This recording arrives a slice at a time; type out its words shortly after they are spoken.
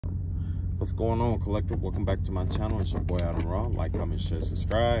What's going on, collective? Welcome back to my channel. It's your boy ATUM-RA. Like, comment, share,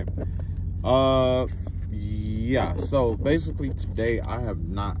 subscribe. Yeah, so basically today I have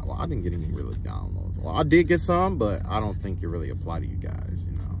not, well, I didn't get any really downloads. Well, I did get some, but I don't think it really applied to you guys,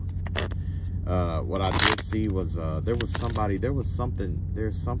 you know. What I did see was there's something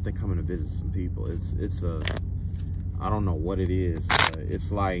coming to visit some people. It's I don't know what it is.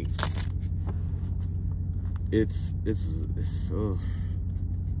 It's like it's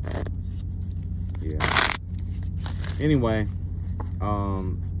yeah. Anyway,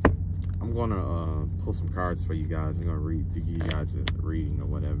 I'm gonna pull some cards for you guys. I'm gonna give you guys a reading or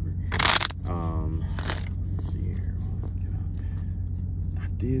whatever. Let's see here. I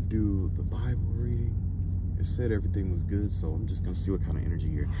did do the Bible reading. It said everything was good, so I'm just gonna see what kind of energy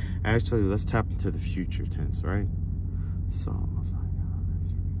here. Actually, let's tap into the future tense, right? So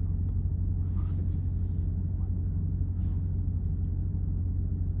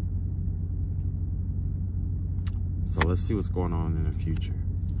let's see what's going on in the future.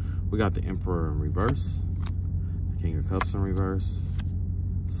 We got the Emperor in reverse, the King of Cups in reverse,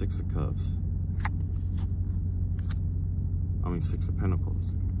 Six of Cups. I mean, Six of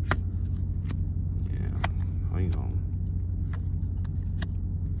Pentacles. Yeah, you know.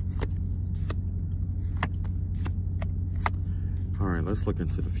 All right, let's look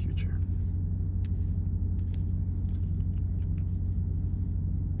into the future.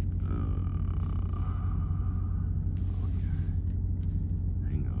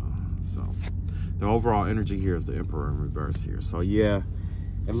 The overall energy here is the Emperor in reverse here. So yeah,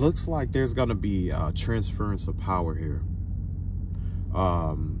 it looks like there's gonna be a transference of power here.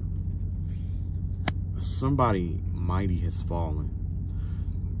 Somebody mighty has fallen.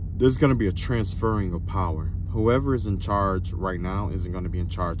 There's gonna be a transferring of power. Whoever is in charge right now isn't gonna be in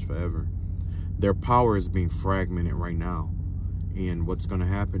charge forever. Their power is being fragmented right now. And what's gonna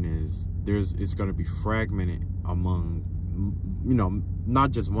happen is it's gonna be fragmented among, you know,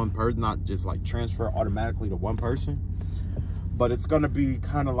 not just one person, not just like transfer automatically to one person, but it's going to be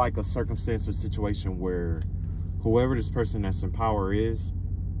kind of like a circumstance or situation where whoever this person that's in power is,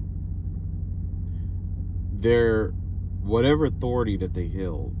 whatever authority that they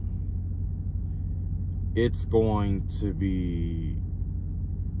held, it's going to be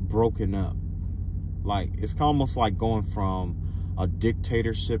broken up. Like, it's almost like going from a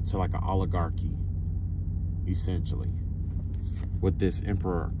dictatorship to like an oligarchy, essentially, with this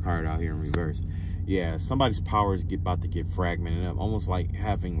Emperor card out here in reverse. Yeah, somebody's power is about to get fragmented up, almost like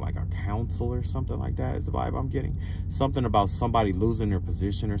having like a council or something like that is the vibe I'm getting. Something about somebody losing their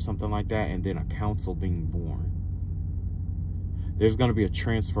position or something like that, and then a council being born. There's going to be a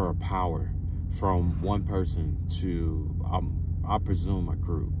transfer of power from one person to, I presume, a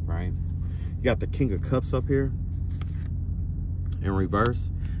group, right? You got the King of Cups up here in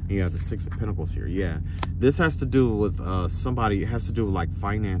reverse. You have the Six of Pentacles here. Yeah, this has to do with somebody. It has to do with like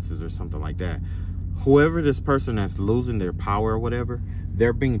finances or something like that. Whoever this person that's losing their power or whatever,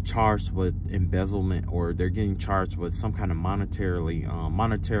 they're being charged with embezzlement, or they're getting charged with some kind of monetary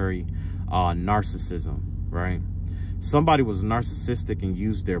narcissism, right? Somebody was narcissistic and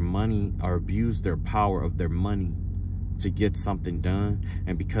used their money or abused their power of their money to get something done,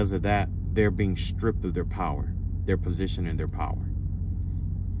 and because of that, they're being stripped of their power, their position, and their power.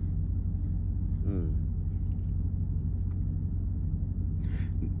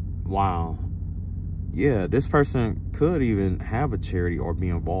 Wow. Yeah, this person could even have a charity or be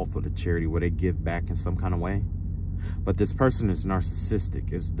involved with a charity where they give back in some kind of way. But this person is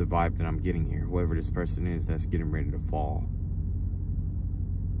narcissistic, is the vibe that I'm getting here. Whoever this person is that's getting ready to fall.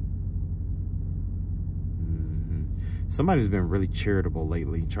 Somebody's been really charitable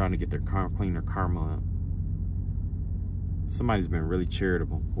lately, trying to get their karma, clean their karma up. Somebody's been really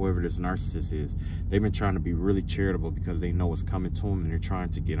charitable, whoever this narcissist is. They've been trying to be really charitable because they know what's coming to them, and they're trying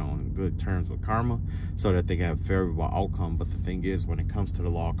to get on good terms with karma so that they can have a favorable outcome. But the thing is, when it comes to the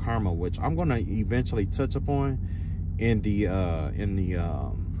law of karma, which I'm going to eventually touch upon in the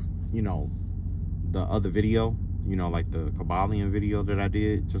you know, the other video, you know, like the Kabbalion video that I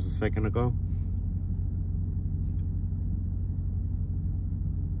did just a second ago.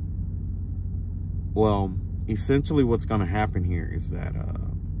 Well, essentially what's going to happen here is that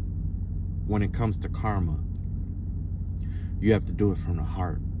when it comes to karma, you have to do it from the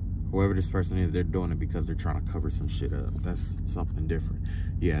heart. Whoever this person is, they're doing it because they're trying to cover some shit up. That's something different.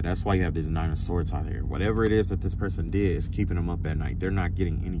 Yeah, that's why you have this Nine of Swords out here. Whatever it is that this person did is keeping them up at night. They're not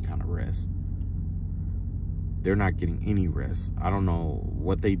getting any kind of rest. They're not getting any rest. I don't know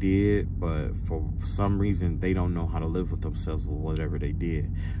what they did, but for some reason, they don't know how to live with themselves with whatever they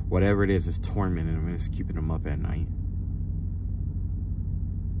did. Whatever it is tormenting them, and it's keeping them up at night.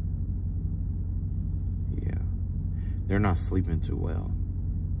 They're not sleeping too well.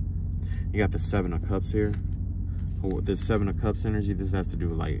 You got the 7 of Cups here. This 7 of Cups energy, this has to do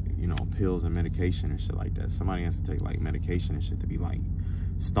with, like, you know, pills and medication and shit like that. Somebody has to take, like, medication and shit to be, like,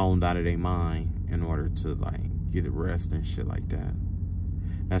 stoned out of their mind in order to, like, get rest and shit like that.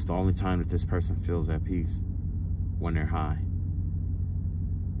 That's the only time that this person feels at peace, when they're high.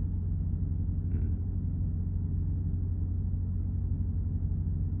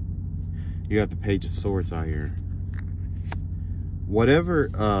 You got the Page of Swords out here. Whatever,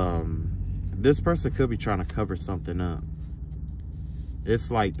 this person could be trying to cover something up.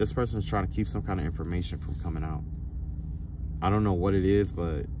 It's like this person's trying to keep some kind of information from coming out. I don't know what it is,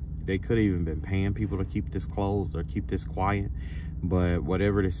 but they could have even been paying people to keep this closed or keep this quiet. But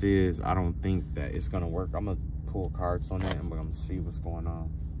whatever this is, I don't think that it's going to work. I'm going to pull cards on that and we're going to see what's going on.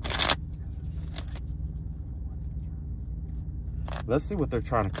 Let's see what they're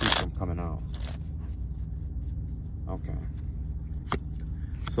trying to keep from coming out. Okay.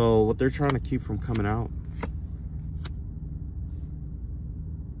 So what they're trying to keep from coming out,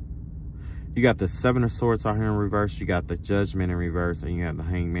 you got the 7 of Swords out here in reverse, you got the Judgment in reverse, and you have the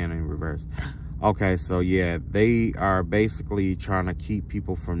Hangman in reverse. Okay, so yeah, they are basically trying to keep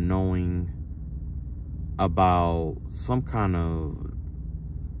people from knowing about some kind of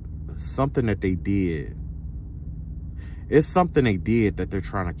something that they did. It's something they did that they're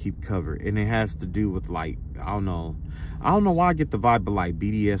trying to keep covered, and it has to do with, like, I don't know why I get the vibe of, like,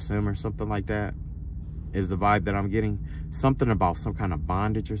 BDSM or something like that is the vibe that I'm getting. Something about some kind of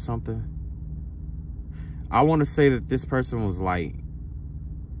bondage or something. I want to say that this person was, like,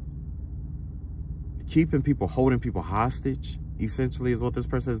 keeping people, holding people hostage, essentially, is what this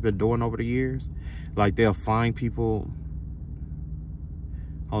person has been doing over the years. Like, they'll find people.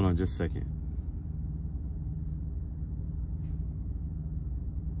 Hold on just a second.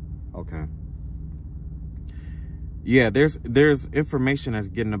 Okay. Yeah, there's information that's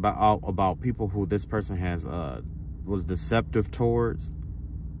getting about people who this person has was deceptive towards,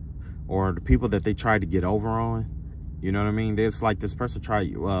 or the people that they tried to get over on. You know what I mean? It's like this person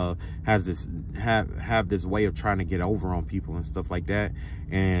have this way of trying to get over on people and stuff like that.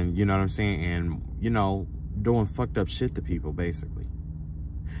 And you know what I'm saying? And, you know, doing fucked up shit to people, basically.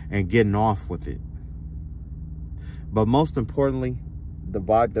 And getting off with it. But most importantly, the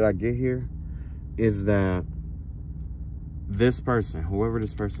vibe that I get here is that this person, whoever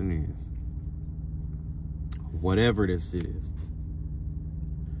this person is, whatever this is,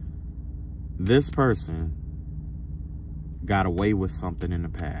 this person got away with something in the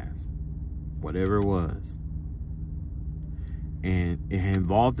past, whatever it was, and it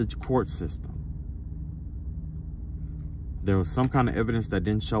involved the court system. There was some kind of evidence that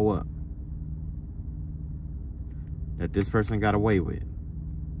didn't show up that this person got away with,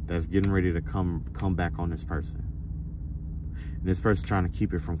 that's getting ready to come back on this person. And this person's trying to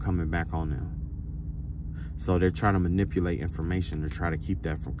keep it from coming back on them. So they're trying to manipulate information to try to keep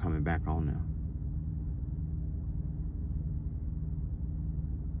that from coming back on them.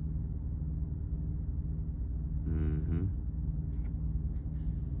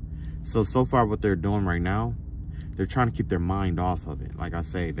 So far what they're doing right now, they're trying to keep their mind off of it. Like I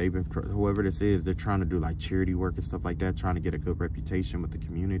say, they've been, whoever this is, they're trying to do like charity work and stuff like that, trying to get a good reputation with the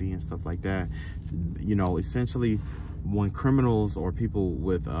community and stuff like that. You know, essentially, when criminals or people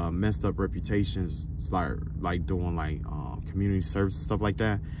with messed up reputations like doing like community service and stuff like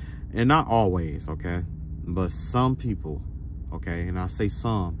that, and not always, okay, but some people, okay, and I say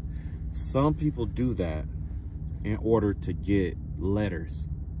some people do that in order to get letters,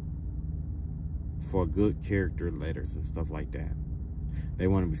 for good character letters and stuff like that. They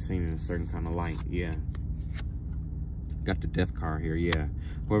want to be seen in a certain kind of light. Yeah. Got the Death card here. Yeah.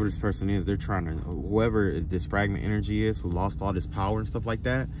 Whoever this person is, they're trying to, whoever this fragment energy is, who lost all this power and stuff like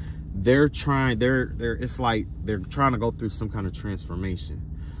that, they're trying, it's like they're trying to go through some kind of transformation.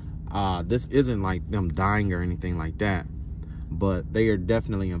 This isn't like them dying or anything like that, but they are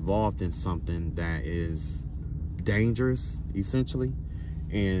definitely involved in something that is dangerous, essentially.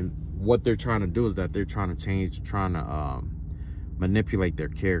 And what they're trying to do is that they're trying to manipulate their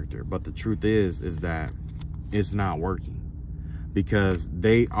character. But the truth is that it's not working, because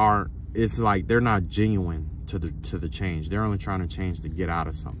it's like they're not genuine to the change. They're only trying to change to get out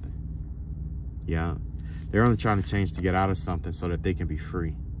of something. Yeah. They're only trying to change to get out of something so that they can be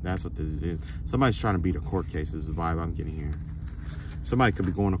free. That's what this is. Somebody's trying to beat a court case is the vibe I'm getting here. Somebody could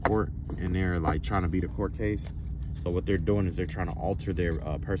be going to court and they're like trying to beat a court case. So what they're doing is they're trying to alter their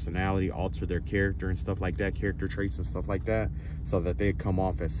personality, alter their character and stuff like that, character traits and stuff like that, so that they come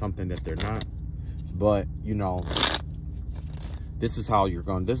off as something that they're not. But, you know, This is how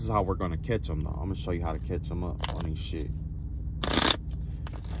we're gonna catch them, though. I'm gonna show you how to catch them up on these shit. The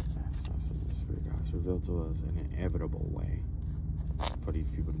spirit guides reveal to us an inevitable way for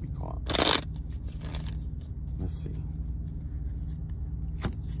these people to be caught. Let's see.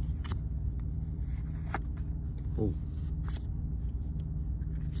 Oh,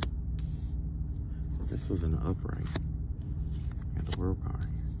 this was an upright. Got the world card.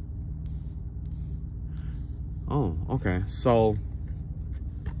 Oh, okay. So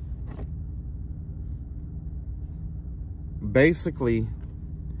basically,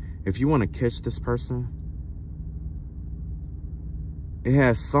 if you want to catch this person, it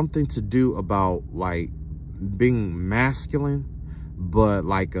has something to do about like being masculine, but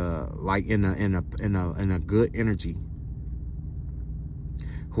like in a good energy.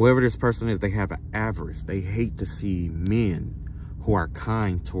 Whoever this person is, they have an avarice. They hate to see men who are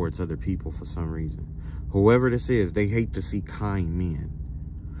kind towards other people for some reason. Whoever this is, they hate to see kind men.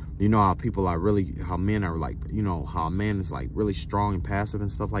 You know how people are really, how men are like, you know, how a man is like really strong and passive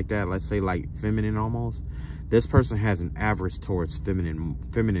and stuff like that. Let's say like feminine almost. This person has an avarice towards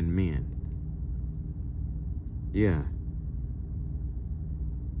feminine men. Yeah.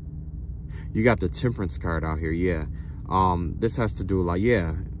 You got the Temperance card out here. Yeah. This has to do like,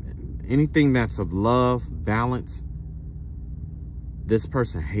 yeah, anything that's of love, balance, this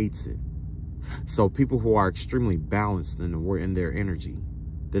person hates it. So people who are extremely balanced in their energy,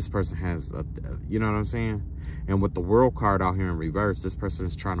 this person has, you know what I'm saying? And with the World card out here in reverse, this person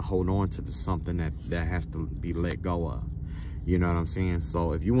is trying to hold on to something that has to be let go of. You know what I'm saying?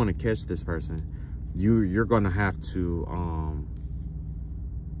 So if you want to catch this person, you're going to have to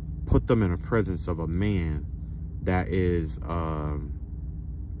put them in the presence of a man that is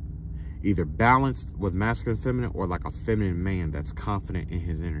either balanced with masculine and feminine, or like a feminine man that's confident in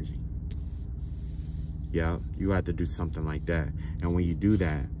his energy. Yeah, you have to do something like that. And when you do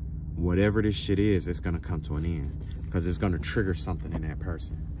that, whatever this shit is, it's going to come to an end, because it's going to trigger something in that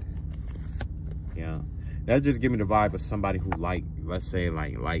person. Yeah, that just give me the vibe of somebody who like, let's say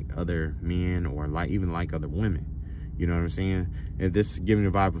like other men, or even like other women. You know what I'm saying? And this give me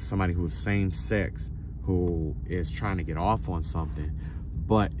the vibe of somebody who's same sex, who is trying to get off on something,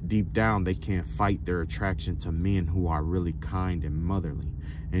 but deep down they can't fight their attraction to men who are really kind and motherly.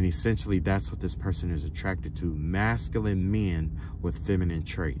 And essentially that's what this person is attracted to, masculine men with feminine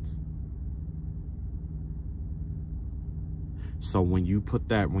traits. So when you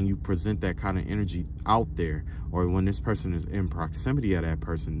present that kind of energy out there, or when this person is in proximity of that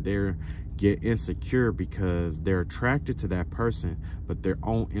person, they get insecure because they're attracted to that person, but their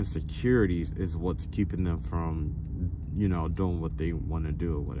own insecurities is what's keeping them from, you know, doing what they want to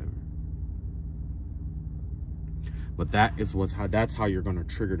do or whatever. But that's how you're going to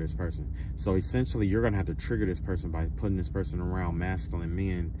trigger this person. So essentially you're going to have to trigger this person by putting this person around masculine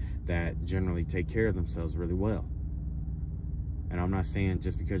men that generally take care of themselves really well. And I'm not saying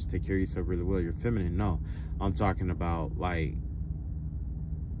just because you take care of yourself really well, you're feminine. No, I'm talking about like,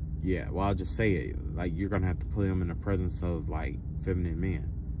 yeah, well, I'll just say it. Like, you're going to have to put him in the presence of like feminine men.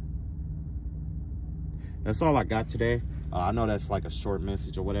 That's all I got today. I know that's like a short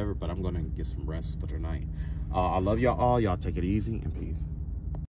message or whatever, but I'm going to get some rest for tonight. I love y'all all. Y'all take it easy and peace.